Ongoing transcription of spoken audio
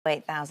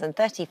8000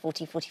 30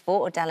 40 44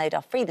 or download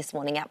our free This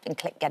Morning app and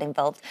click Get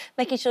Involved,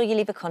 making sure you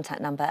leave a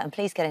contact number, and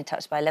please get in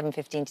touch by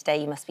 11:15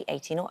 today. You must be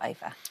 18 or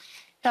over.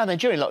 Now then,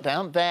 during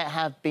lockdown, there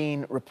have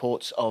been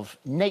reports of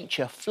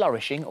nature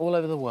flourishing all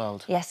over the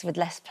world. Yes, with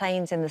less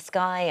planes in the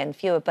sky and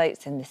fewer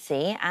boats in the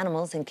sea,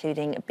 animals,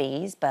 including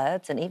bees,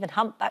 birds and even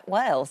humpback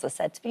whales, are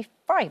said to be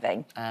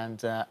thriving.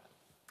 And...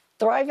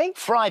 Thriving?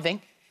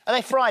 Thriving. Are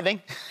they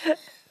thriving?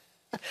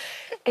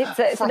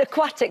 It's an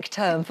aquatic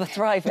term for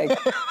thriving.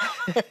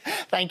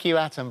 Thank you,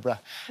 Attenborough.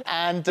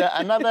 And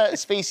another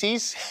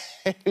species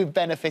who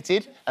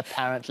benefited,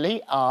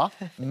 apparently, are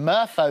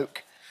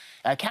merfolk.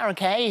 Karen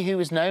Kay, who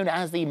is known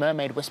as the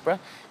Mermaid Whisperer,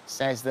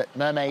 says that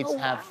mermaids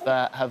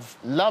have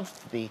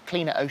loved the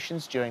cleaner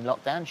oceans during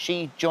lockdown.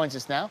 She joins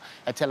us now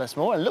to tell us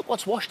more. And look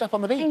what's washed up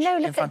on the beach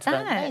in front of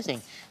her.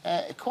 Amazing.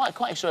 Quite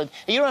extraordinary.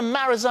 You're on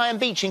Marazion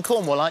Beach in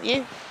Cornwall, aren't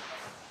you?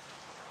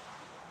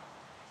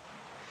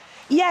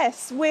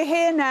 Yes, we're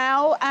here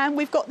now and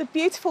we've got the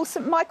beautiful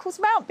St Michael's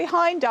Mount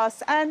behind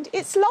us and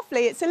it's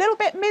lovely. It's a little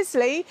bit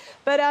mizzly,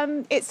 but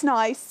it's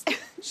nice.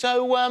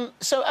 So,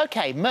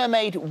 OK,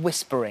 mermaid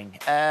whispering.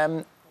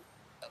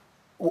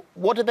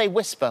 What do they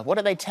whisper? What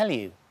do they tell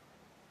you?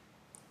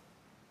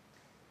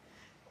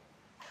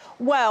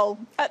 Well,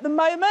 at the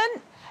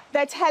moment,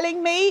 they're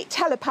telling me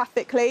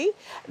telepathically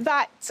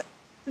that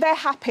they're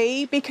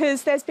happy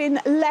because there's been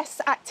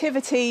less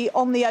activity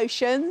on the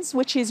oceans,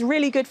 which is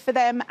really good for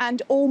them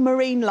and all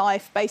marine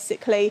life,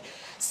 basically.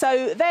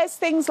 So there's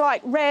things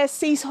like rare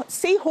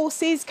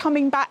seahorses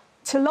coming back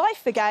to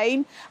life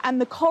again, and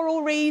the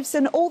coral reefs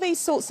and all these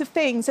sorts of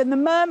things. And the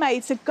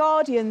mermaids are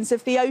guardians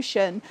of the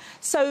ocean.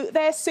 So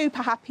they're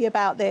super happy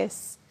about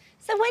this.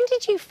 So when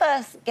did you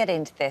first get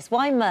into this?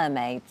 Why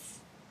mermaids?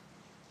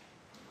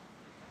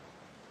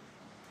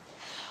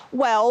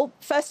 Well,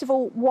 first of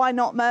all, why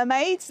not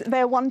mermaids?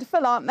 They're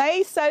wonderful, aren't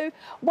they? So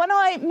when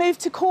I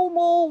moved to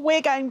Cornwall,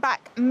 we're going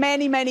back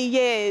many, many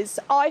years,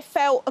 I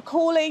felt a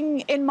calling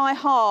in my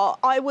heart.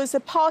 I was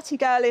a party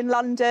girl in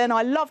London.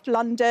 I loved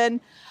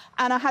London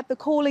and I had the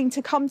calling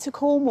to come to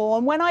Cornwall.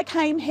 And when I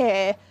came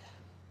here,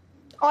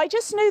 I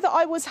just knew that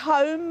I was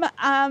home.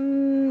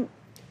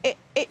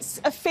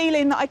 It's a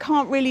feeling that I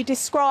can't really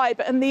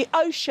describe, and the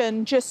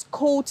ocean just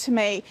called to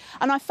me.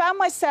 And I found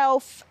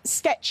myself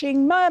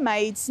sketching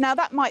mermaids. Now,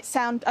 that might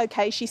sound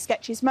OK, she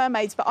sketches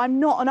mermaids, but I'm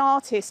not an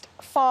artist,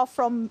 far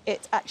from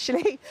it,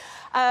 actually.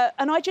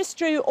 And I just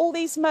drew all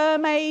these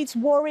mermaids,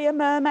 warrior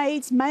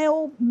mermaids,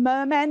 male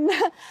mermen,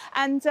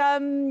 and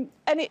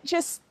it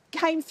just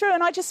came through,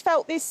 and I just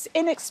felt this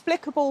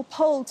inexplicable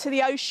pull to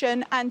the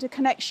ocean and a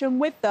connection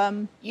with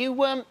them. You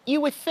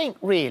would think,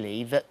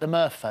 really, that the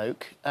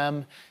merfolk,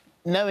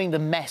 knowing the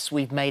mess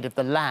we've made of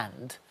the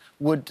land,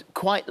 would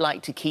quite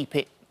like to keep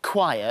it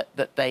quiet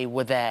that they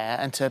were there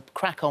and to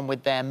crack on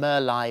with their mer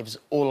lives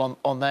all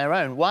on their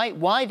own.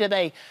 Why do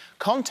they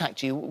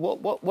contact you?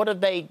 What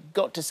have they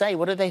got to say?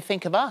 What do they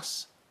think of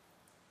us?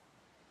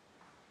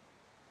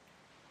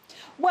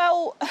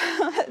 Well,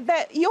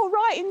 you're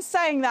right in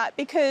saying that,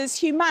 because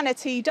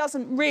humanity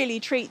doesn't really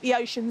treat the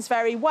oceans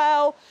very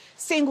well.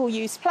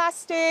 Single-use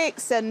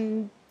plastics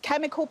and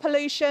chemical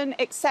pollution,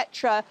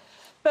 etc.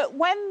 But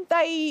when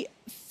they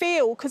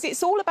feel, because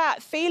it's all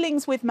about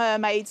feelings with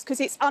mermaids, because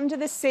it's under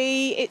the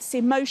sea, it's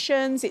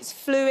emotions, it's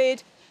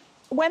fluid.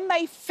 When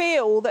they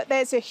feel that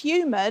there's a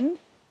human,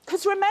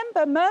 because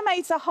remember,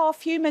 mermaids are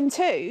half human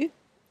too.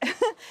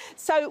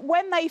 So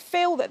when they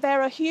feel that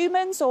there are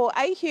humans or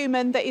a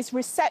human that is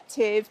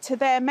receptive to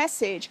their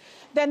message,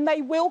 then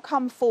they will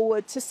come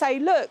forward to say,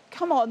 look,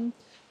 come on,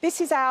 this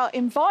is our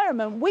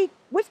environment.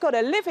 We've got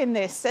to live in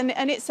this, and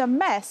it's a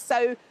mess.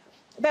 So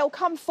they'll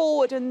come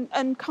forward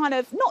and kind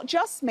of, not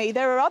just me,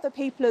 there are other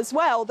people as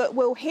well that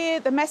will hear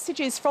the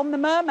messages from the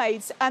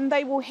mermaids, and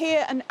they will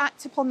hear and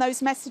act upon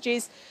those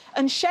messages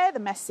and share the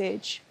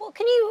message. Well,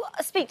 can you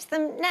speak to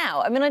them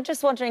now? I mean, I'm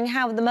just wondering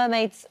how the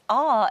mermaids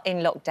are in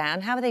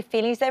lockdown. How are they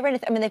feeling? Is there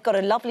anything? I mean, they've got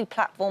a lovely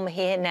platform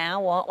here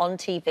now on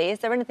TV. Is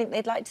there anything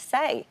they'd like to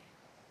say?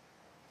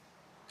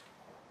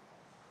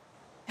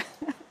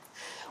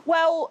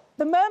 Well,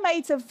 the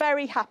mermaids are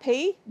very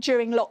happy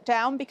during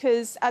lockdown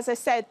because, as I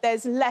said,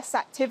 there's less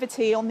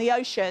activity on the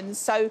ocean.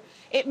 So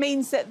it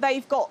means that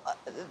they've got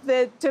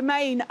the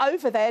domain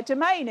over their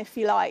domain, if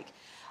you like.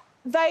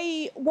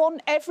 They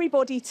want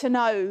everybody to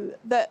know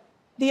that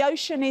the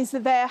ocean is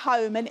their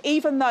home. And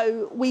even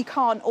though we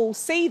can't all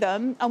see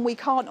them and we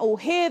can't all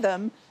hear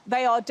them,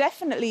 they are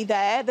definitely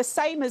there. The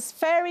same as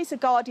fairies are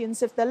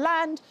guardians of the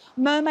land,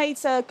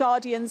 mermaids are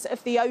guardians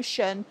of the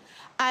ocean.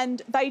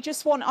 And they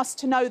just want us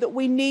to know that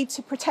we need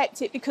to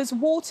protect it because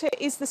water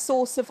is the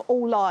source of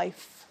all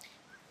life.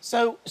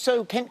 So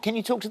can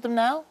you talk to them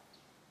now?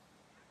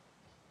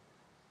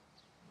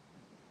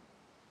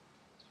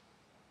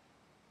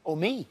 Or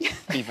me,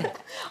 even?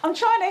 I'm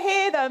trying to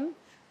hear them,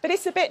 but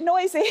it's a bit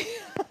noisy.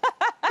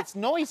 It's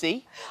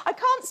noisy? I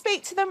can't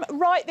speak to them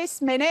right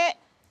this minute.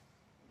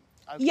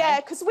 Okay. Yeah,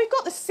 because we've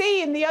got the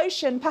sea and the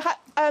ocean, perhaps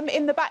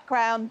in the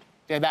background.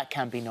 Yeah, that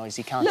can be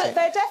noisy, can't Look, it?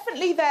 they're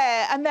definitely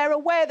there, and they're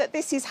aware that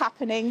this is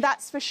happening.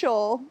 That's for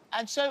sure.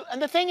 And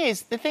the thing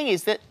is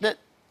that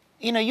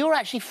you know, you're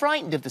actually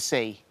frightened of the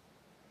sea.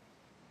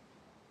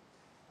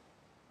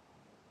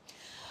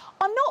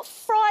 I'm not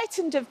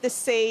frightened of the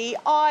sea.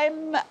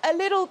 I'm a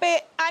little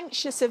bit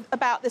anxious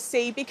about the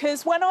sea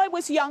because when I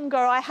was younger,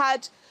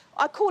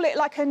 I call it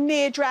like a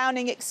near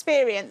drowning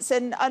experience.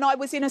 And I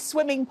was in a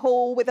swimming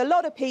pool with a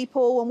lot of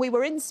people and we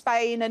were in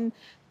Spain and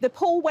the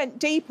pool went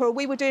deeper.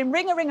 We were doing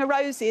Ring a Ring a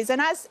Roses.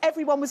 And as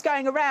everyone was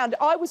going around,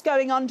 I was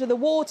going under the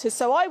water.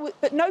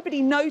 But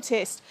nobody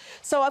noticed.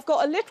 So I've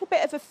got a little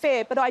bit of a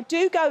fear, but I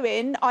do go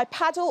in, I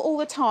paddle all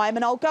the time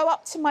and I'll go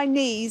up to my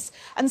knees.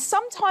 And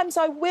sometimes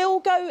I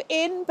will go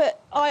in, but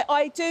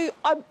I'm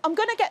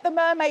going to get the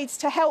mermaids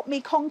to help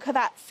me conquer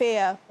that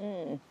fear.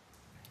 Mm.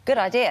 Good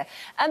idea.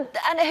 And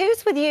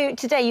who's with you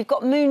today? You've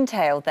got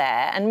Moontail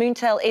there, and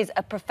Moontail is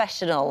a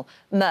professional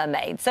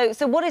mermaid. So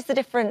what is the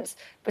difference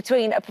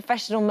between a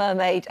professional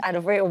mermaid and a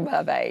real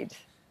mermaid?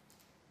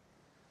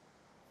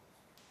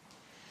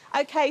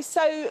 OK,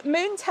 so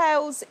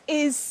Moontails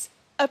is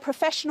a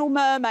professional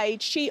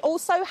mermaid. She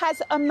also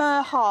has a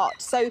mer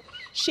heart, so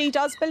she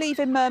does believe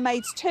in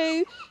mermaids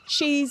too.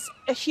 She's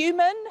a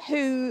human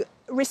who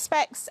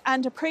respects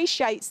and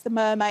appreciates the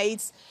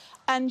mermaids.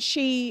 And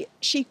she's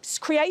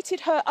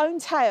created her own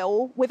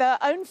tail with her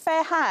own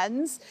fair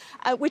hands,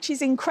 which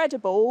is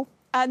incredible.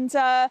 And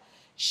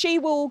she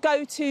will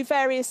go to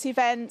various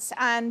events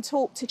and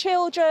talk to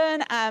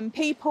children and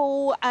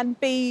people and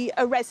be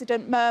a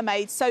resident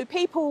mermaid. So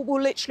people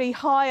will literally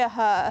hire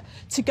her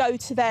to go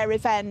to their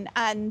event.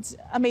 And,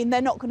 I mean,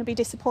 they're not going to be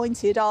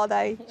disappointed, are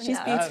they? She's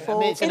beautiful, I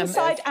mean,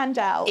 inside and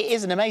out. It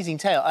is an amazing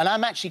tale. And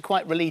I'm actually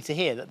quite relieved to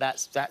hear that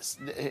that's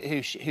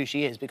who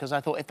she is, because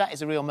I thought if that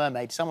is a real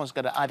mermaid, someone's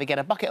got to either get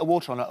a bucket of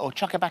water on her or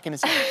chuck her back in the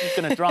sea. She's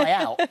going to dry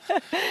out.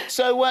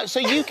 So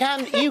you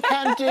can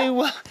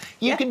do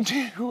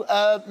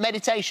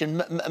meditation,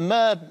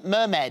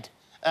 mermaid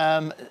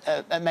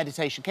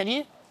meditation, can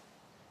you?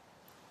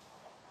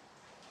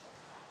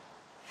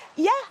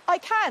 Yeah, I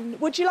can.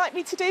 Would you like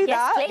me to do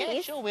that?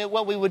 Please. Yeah, sure.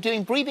 We were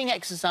doing breathing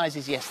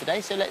exercises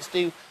yesterday, so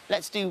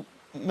let's do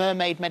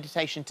mermaid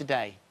meditation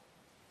today.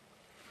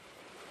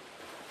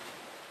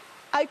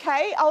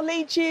 OK, I'll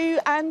lead you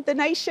and the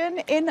nation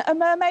in a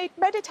mermaid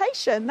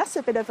meditation. That's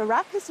a bit of a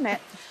wrap, isn't it?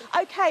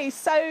 OK,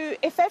 so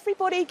if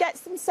everybody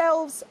gets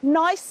themselves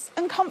nice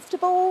and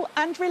comfortable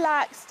and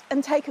relaxed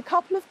and take a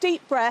couple of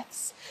deep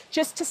breaths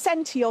just to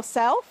centre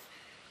yourself,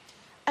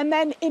 and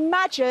then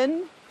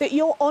imagine that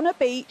you're on a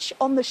beach,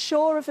 on the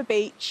shore of a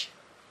beach.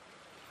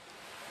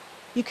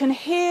 You can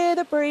hear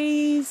the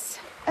breeze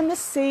and the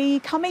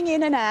sea coming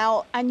in and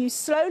out, and you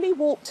slowly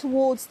walk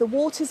towards the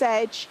water's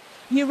edge.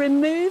 You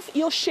remove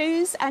your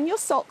shoes and your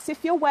socks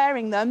if you're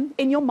wearing them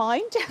in your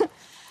mind.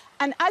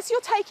 And as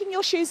you're taking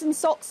your shoes and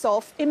socks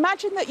off,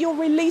 imagine that you're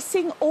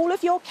releasing all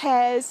of your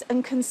cares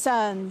and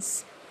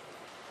concerns.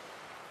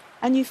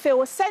 And you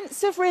feel a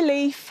sense of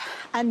relief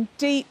and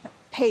deep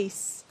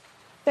peace.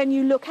 Then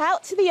you look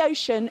out to the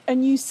ocean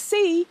and you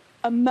see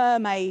a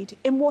mermaid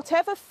in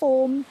whatever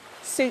form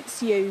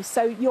suits you.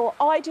 So your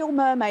ideal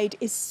mermaid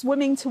is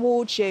swimming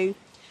towards you.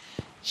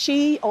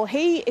 She or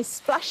he is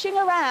splashing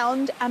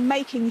around and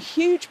making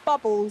huge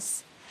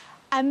bubbles.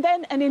 And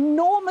then an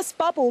enormous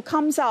bubble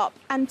comes up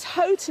and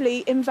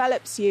totally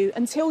envelops you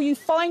until you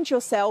find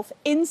yourself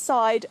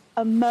inside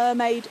a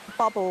mermaid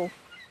bubble.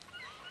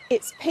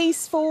 It's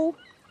peaceful,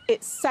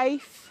 it's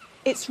safe,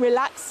 it's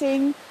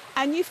relaxing,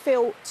 and you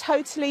feel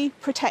totally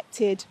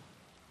protected.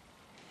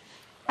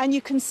 And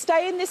you can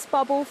stay in this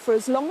bubble for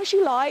as long as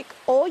you like,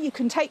 or you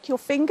can take your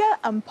finger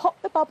and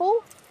pop the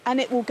bubble and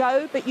it will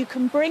go, but you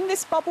can bring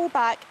this bubble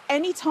back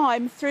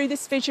anytime through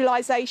this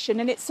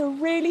visualisation. And it's a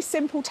really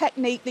simple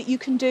technique that you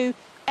can do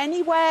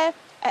anywhere,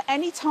 at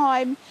any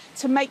time,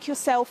 to make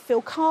yourself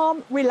feel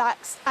calm,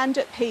 relaxed and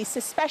at peace,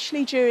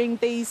 especially during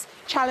these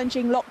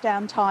challenging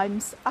lockdown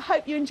times. I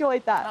hope you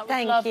enjoyed that. That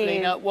was lovely.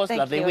 No, it was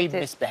lovely. We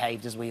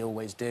misbehaved, as we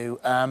always do,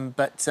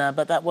 but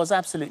that was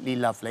absolutely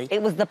lovely.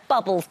 It was the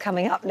bubbles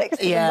coming up next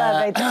to the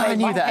mermaid. I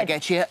knew that'd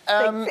get you.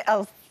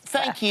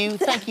 Thank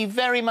you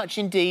very much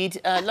indeed.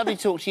 Lovely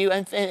to talk to you.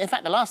 And in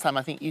fact, the last time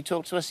I think you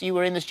talked to us, you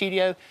were in the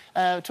studio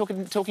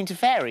talking to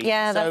fairies.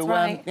 Yeah, that's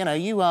right. You know,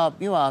 you are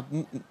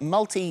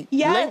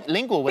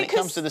multilingual when it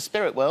comes to the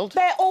spirit world.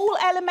 They're all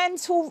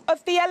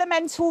of the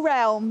elemental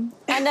realm.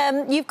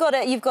 And you've got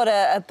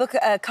a book,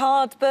 a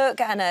card book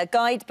and a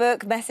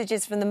guidebook,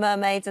 messages from the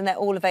mermaids, and they're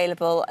all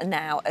available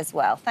now as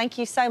well. Thank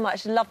you so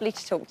much. Lovely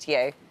to talk to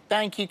you.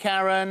 Thank you,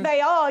 Karen. They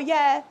are,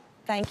 yeah.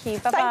 Thank you.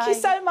 Bye-bye. Thank you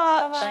so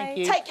much. Bye-bye. Thank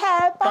you. Take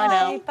care. Bye. Bye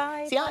now.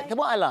 Bye. See,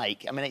 what I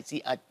like, I mean,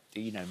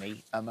 you know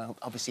me.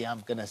 Obviously,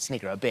 I'm going to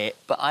snigger a bit,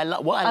 but I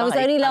was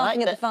only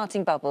laughing at the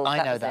farting bubbles.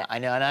 I know that. I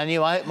know, and I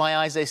knew my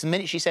eyes. The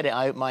minute she said it,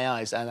 I opened my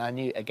eyes, and I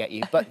knew I'd get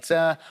you. But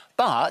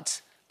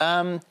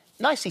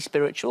nicely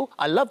spiritual.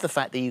 I love the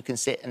fact that you can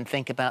sit and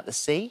think about the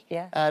sea.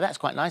 Yeah. That's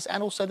quite nice.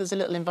 And also there's a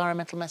little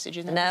environmental message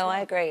in there. No, I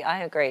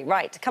agree.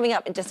 Right, coming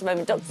up in just a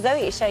moment, Dr.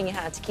 Zoe is showing you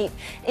how to keep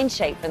in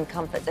shape in the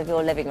comfort of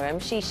your living room.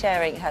 She's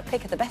sharing her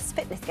pick of the best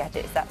fitness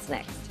gadgets. That's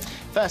next.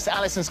 First,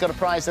 Alison's got a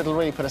prize that'll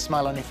really put a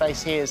smile on your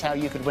face. Here's how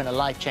you could win a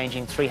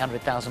life-changing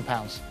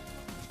 £300,000.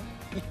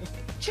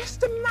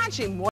 Just imagine what